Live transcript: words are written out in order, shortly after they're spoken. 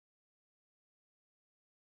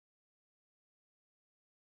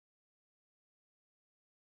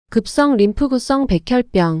급성 림프구성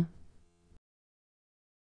백혈병.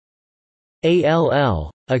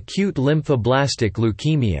 ALL, acute lymphoblastic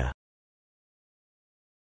leukemia.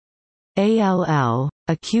 ALL,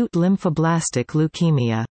 acute lymphoblastic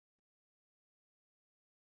leukemia.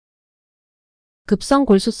 급성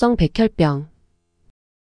골수성 백혈병.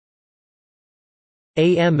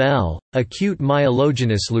 AML, acute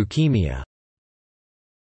myelogenous leukemia.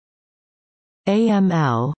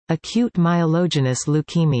 AML, acute myelogenous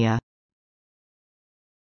leukemia.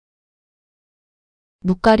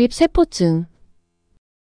 묵가립 세포증.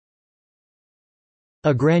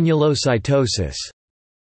 Agranulocytosis.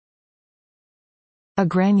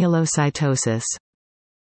 Agranulocytosis.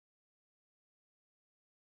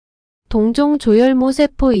 동종 조혈모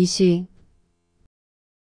세포 이식.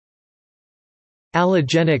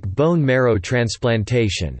 Allogenic bone marrow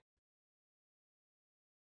transplantation.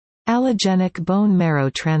 Allogenic bone marrow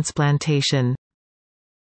transplantation.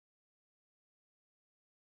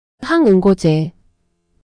 항응고제.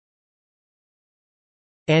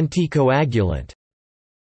 Anticoagulant.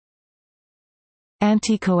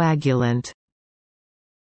 Anticoagulant.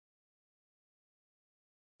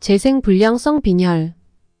 재생불량성 빈혈.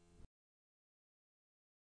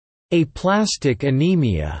 Aplastic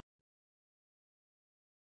anemia.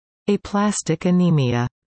 Aplastic anemia.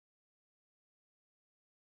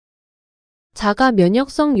 자가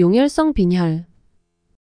면역성 용혈성 빈혈.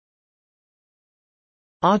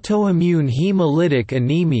 Autoimmune hemolytic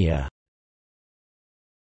anemia.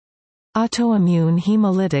 Autoimmune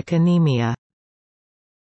hemolytic anemia.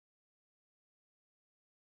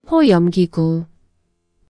 호염기구.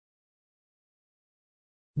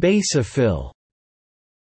 Basophil.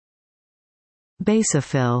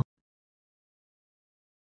 Basophil.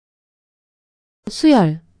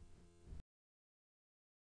 수혈.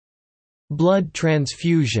 Blood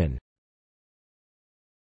transfusion.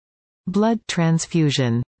 Blood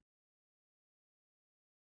transfusion.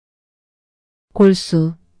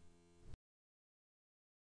 골수.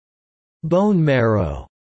 Bone marrow.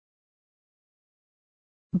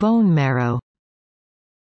 Bone marrow.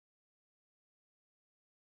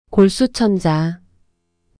 골수천자.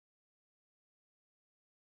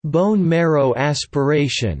 Bone marrow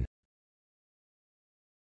aspiration.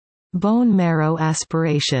 Bone marrow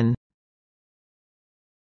aspiration.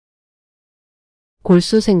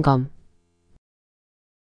 골수생검.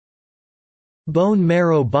 Bone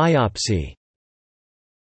marrow biopsy.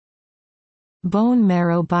 Bone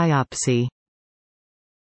marrow biopsy.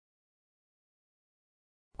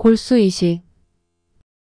 골수이식.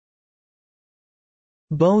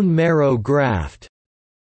 Bone marrow graft.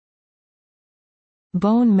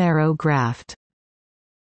 Bone marrow graft.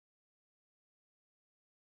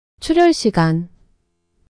 출혈시간.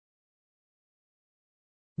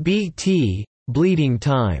 BT, bleeding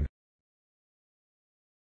time.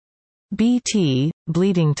 BT,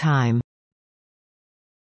 bleeding time.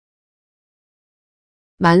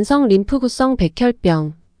 만성 림프구성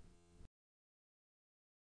백혈병.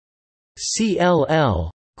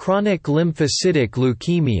 CLL, chronic lymphocytic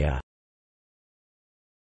leukemia.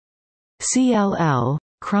 CLL,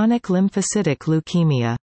 chronic lymphocytic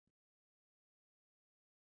leukemia.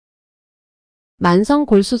 만성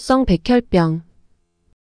골수성 백혈병.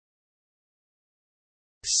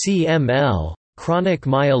 CML, chronic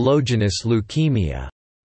myelogenous leukemia.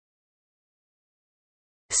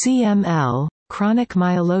 CML, chronic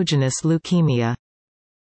myelogenous leukemia.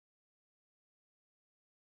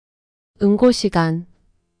 응고시간.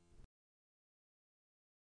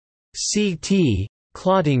 CT,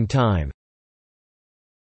 clotting time.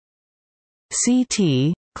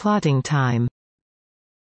 CT, clotting time.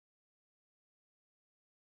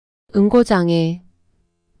 응고장애.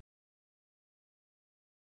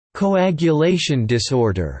 Coagulation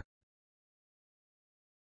disorder.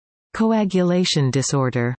 Coagulation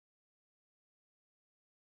disorder.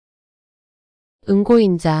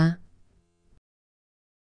 응고인자.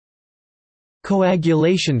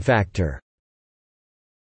 Coagulation factor.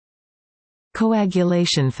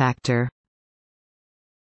 Coagulation factor.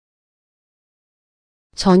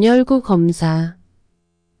 전혈구 검사.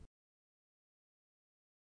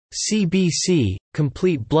 CBC,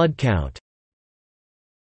 complete blood count.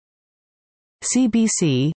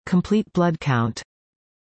 CBC, complete blood count.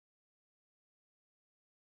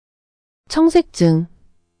 청색증.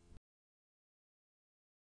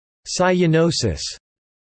 Cyanosis.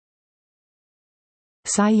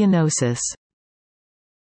 Cyanosis.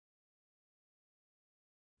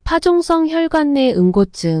 파종성 혈관 내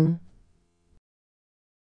응고증.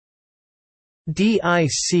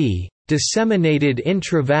 DIC, disseminated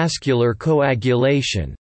intravascular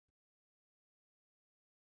coagulation.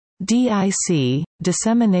 DIC,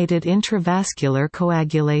 disseminated intravascular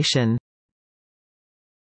coagulation.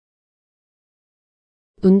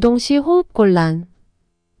 운동 시 호흡곤란,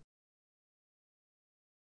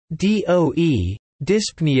 DOE,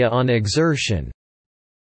 dyspnea on exertion.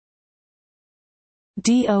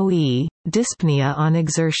 DOE, dyspnea on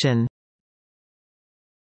exertion.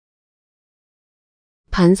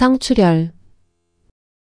 반상출혈,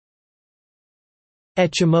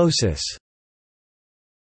 Ecchymosis.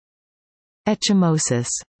 Ecchymosis.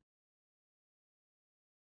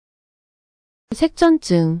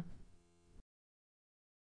 색전증,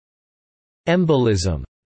 Embolism.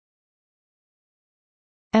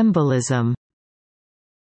 Embolism.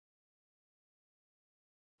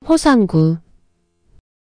 호상구,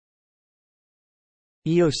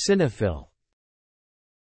 Eosinophil.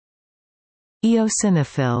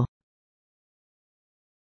 Eosinophil.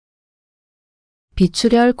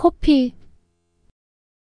 비출혈 코피,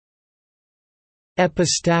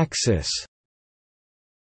 Epistaxis.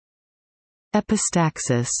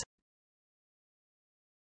 Epistaxis.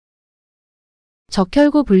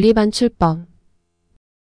 적혈구 분리반출법,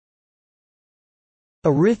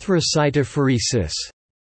 Erythrocytophoresis.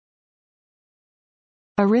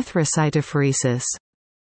 Erythrocytophoresis.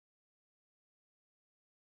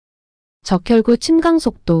 적혈구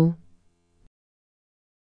침강속도,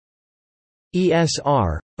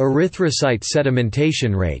 ESR, erythrocyte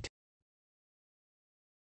sedimentation rate.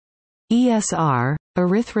 ESR,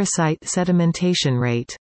 erythrocyte sedimentation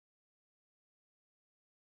rate.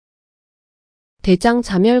 대장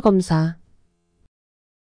자멸 검사,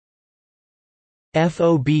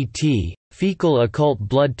 FOBT, fecal occult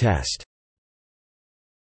blood test.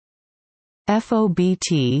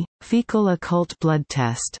 FOBT, fecal occult blood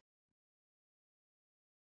test.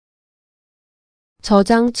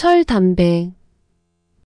 저장 철 담배,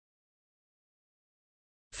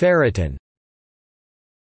 Ferritin.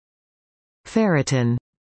 Ferritin.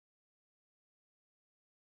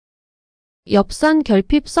 엽산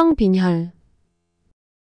결핍성 빈혈,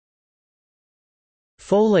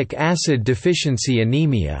 Folic acid deficiency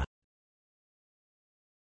anemia.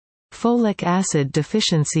 Folic acid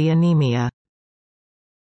deficiency anemia.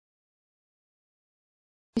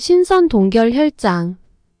 신선 동결 혈장,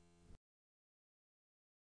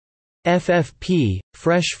 FFP,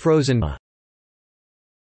 fresh frozen.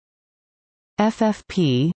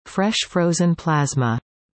 FFP, fresh frozen plasma.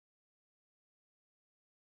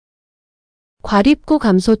 과립구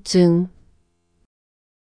감소증,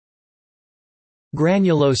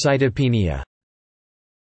 Granulocytopenia.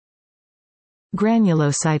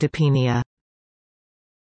 Granulocytopenia.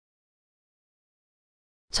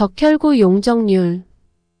 적혈구 용적률,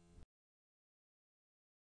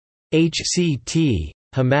 HCT,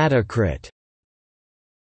 hematocrit.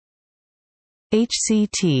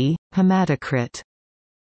 HCT, hematocrit.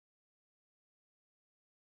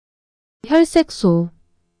 혈색소,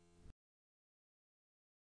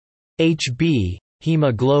 HB,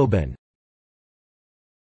 hemoglobin.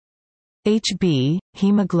 HB,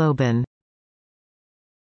 hemoglobin.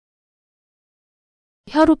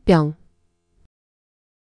 혈우병,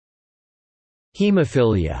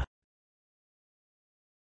 Hemophilia.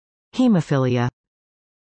 Hemophilia.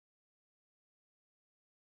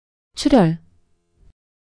 출혈,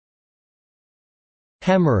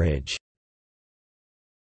 Hemorrhage.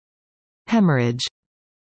 Hemorrhage.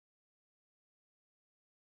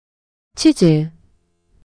 치질,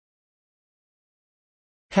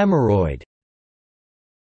 Hemorrhoid.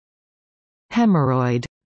 Hemorrhoid.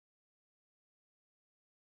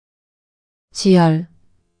 지혈,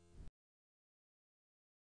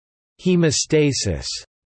 Hemostasis.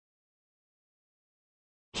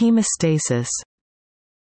 Hemostasis.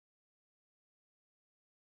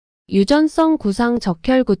 유전성 구상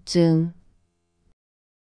적혈구증,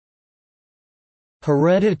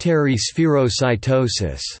 Hereditary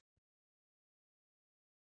spherocytosis.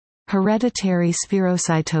 Hereditary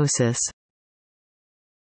spherocytosis.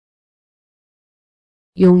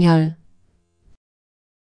 용혈,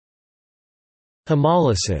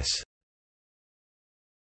 Hemolysis.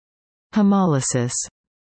 Hemolysis.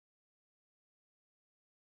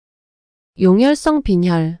 용혈성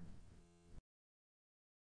빈혈,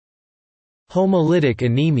 Homolytic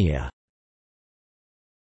anemia.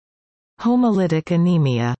 Homolytic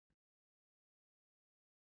anemia.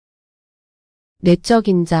 내적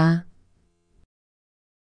인자,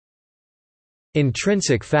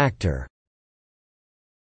 Intrinsic factor.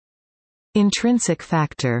 Intrinsic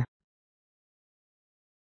factor.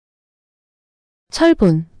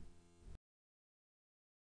 철분,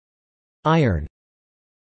 Iron.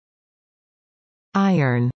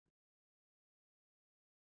 Iron.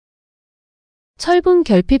 철분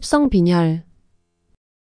결핍성 빈혈,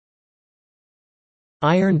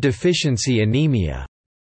 Iron deficiency anemia.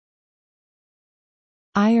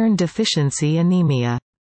 Iron deficiency anemia.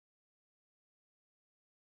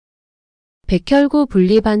 백혈구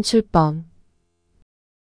분리반출법,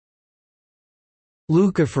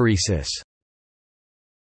 Leukapheresis.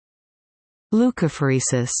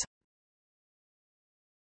 Leukapheresis.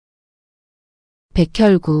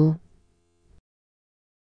 백혈구,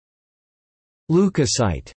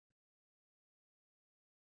 Leukocyte.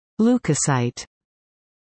 Leukocyte.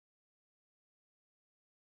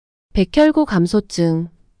 백혈구 감소증,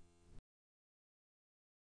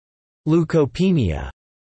 Leukopenia.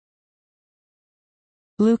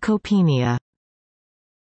 Leukopenia.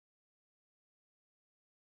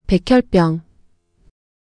 백혈병,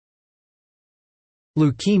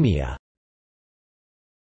 Leukemia.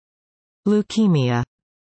 Leukemia.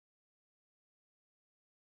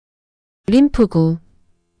 림프구,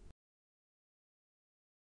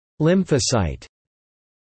 Lymphocyte.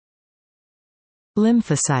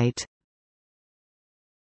 Lymphocyte.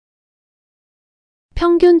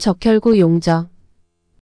 평균 적혈구 용적,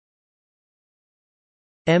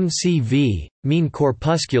 MCV, mean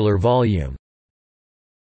corpuscular volume.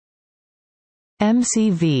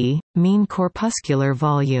 MCV, mean corpuscular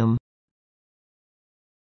volume.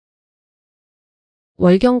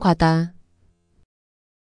 월경과다,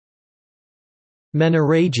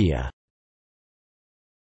 Menorrhagia.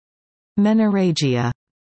 Menorrhagia.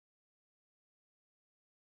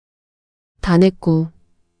 단핵구,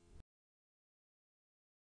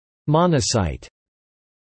 Monocyte.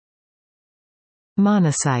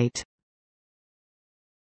 Monocyte.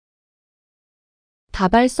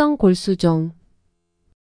 다발성 골수종,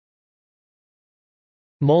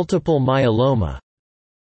 Multiple myeloma.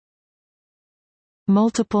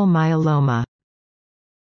 Multiple myeloma.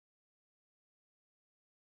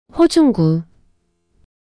 호중구,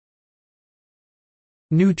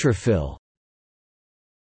 Neutrophil.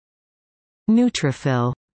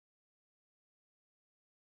 Neutrophil.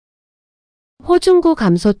 호중구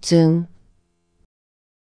감소증,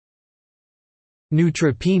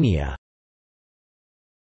 Neutropenia.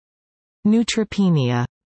 Neutropenia.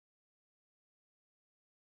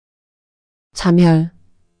 잠혈,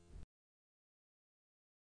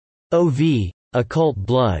 OV, occult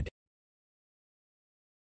blood.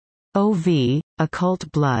 OV, occult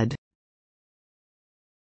blood.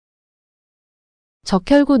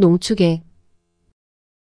 적혈구 농축액,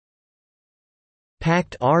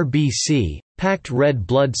 Packed RBC, packed red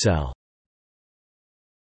blood cell.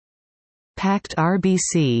 Packed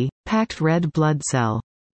RBC, packed red blood cell.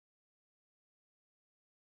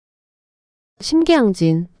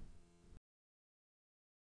 심계항진,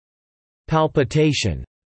 Palpitation.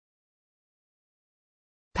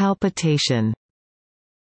 Palpitation.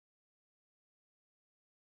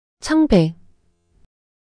 창백,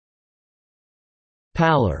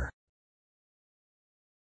 Pallor.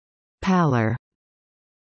 Pallor.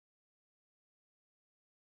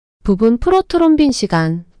 부분 프로트롬빈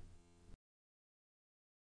시간,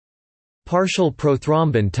 Partial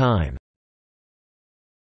prothrombin time.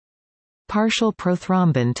 Partial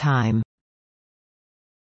prothrombin time.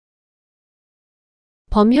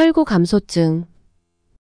 범혈구 감소증,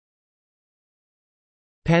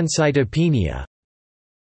 Pancytopenia.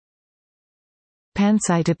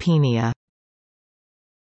 Pancytopenia.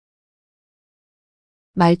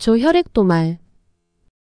 말초 혈액도말,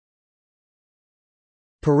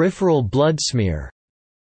 Peripheral blood smear.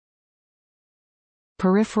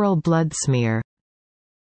 Peripheral blood smear.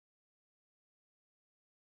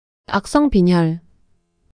 악성 빈혈,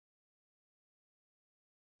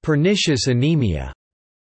 Pernicious anemia.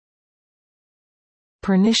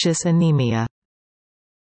 Pernicious anemia.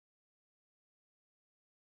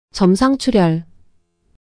 점상출혈,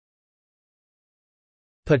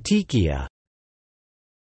 Petechia.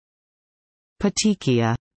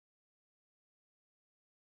 Petechia.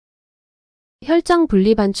 혈장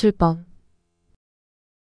분리반출법,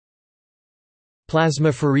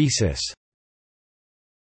 Plasmapheresis.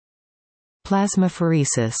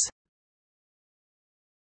 Plasmapheresis.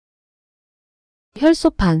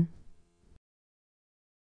 혈소판,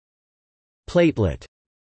 Platelet.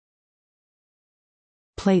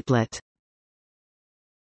 Platelet.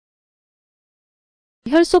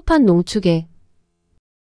 혈소판 농축액,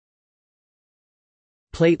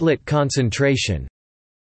 Platelet concentration.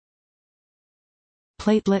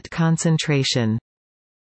 Platelet concentration.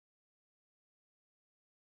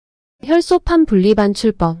 혈소판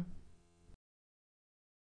분리반출법,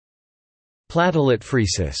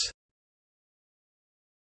 Plateletpheresis.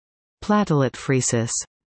 Plateletpheresis.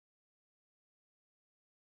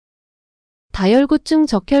 다혈구증,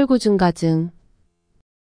 적혈구증 가증,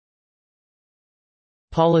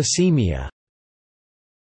 Polysemia.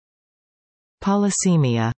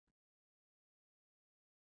 Polysemia.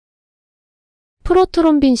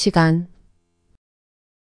 프로트롬빈 시간,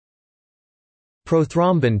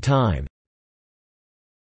 Prothrombin time.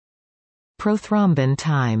 Prothrombin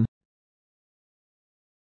time.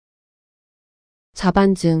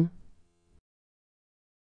 자반증,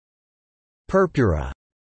 Purpura.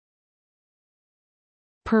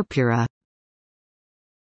 Purpura.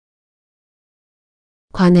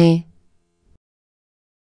 관해,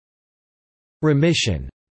 Remission.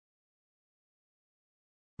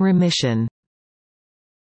 Remission.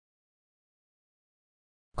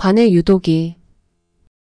 관해 유도기,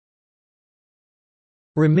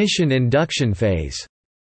 Remission induction phase.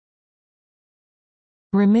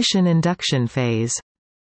 Remission induction phase.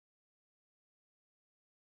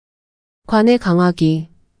 관해 강화기,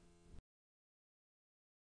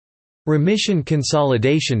 Remission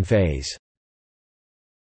consolidation phase.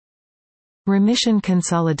 Remission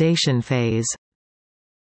consolidation phase.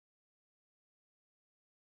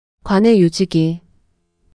 관해 유지기,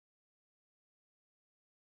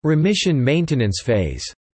 Remission maintenance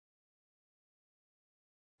phase.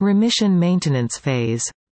 Remission maintenance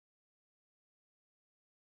phase.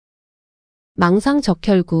 망상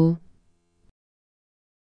적혈구,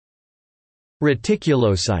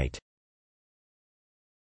 Reticulocyte.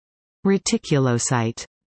 Reticulocyte.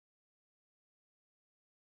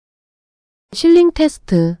 실링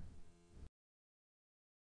테스트,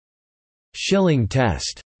 Schilling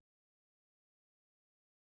test.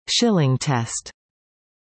 Schilling test.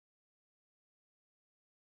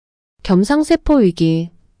 겸상세포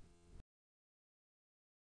위기,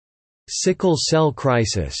 Sickle cell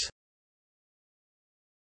crisis.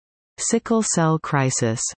 Sickle cell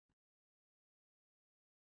crisis.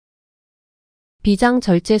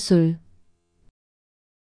 비장절제술,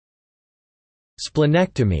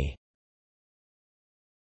 Splenectomy.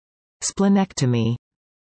 Splenectomy.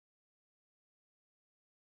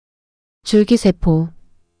 줄기세포,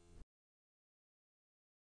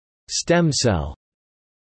 Stem cell.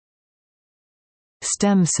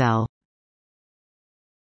 Stem cell.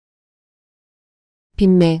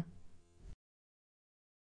 빈맥,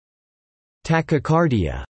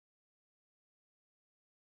 Tachycardia.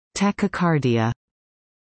 Tachycardia.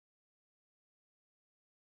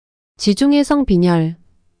 지중해성 빈혈,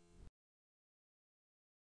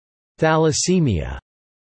 Thalassemia.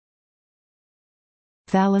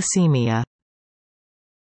 Thalassemia.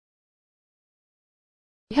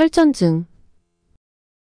 혈전증,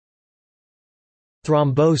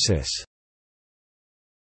 Thrombosis.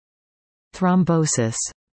 Thrombosis.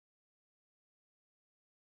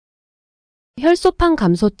 혈소판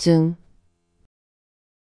감소증,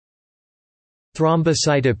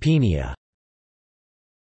 Thrombocytopenia.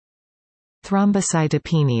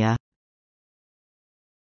 Thrombocytopenia.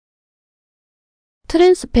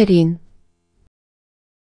 트랜스페린,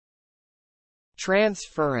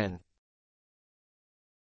 Transferrin.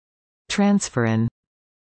 Transferrin.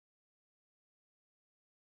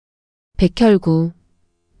 백혈구,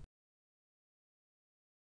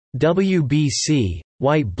 WBC,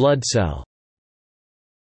 white blood cell.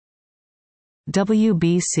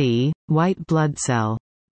 WBC, white blood cell.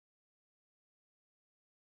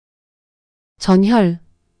 전혈,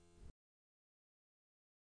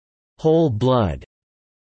 Whole blood.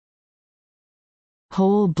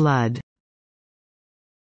 Whole blood.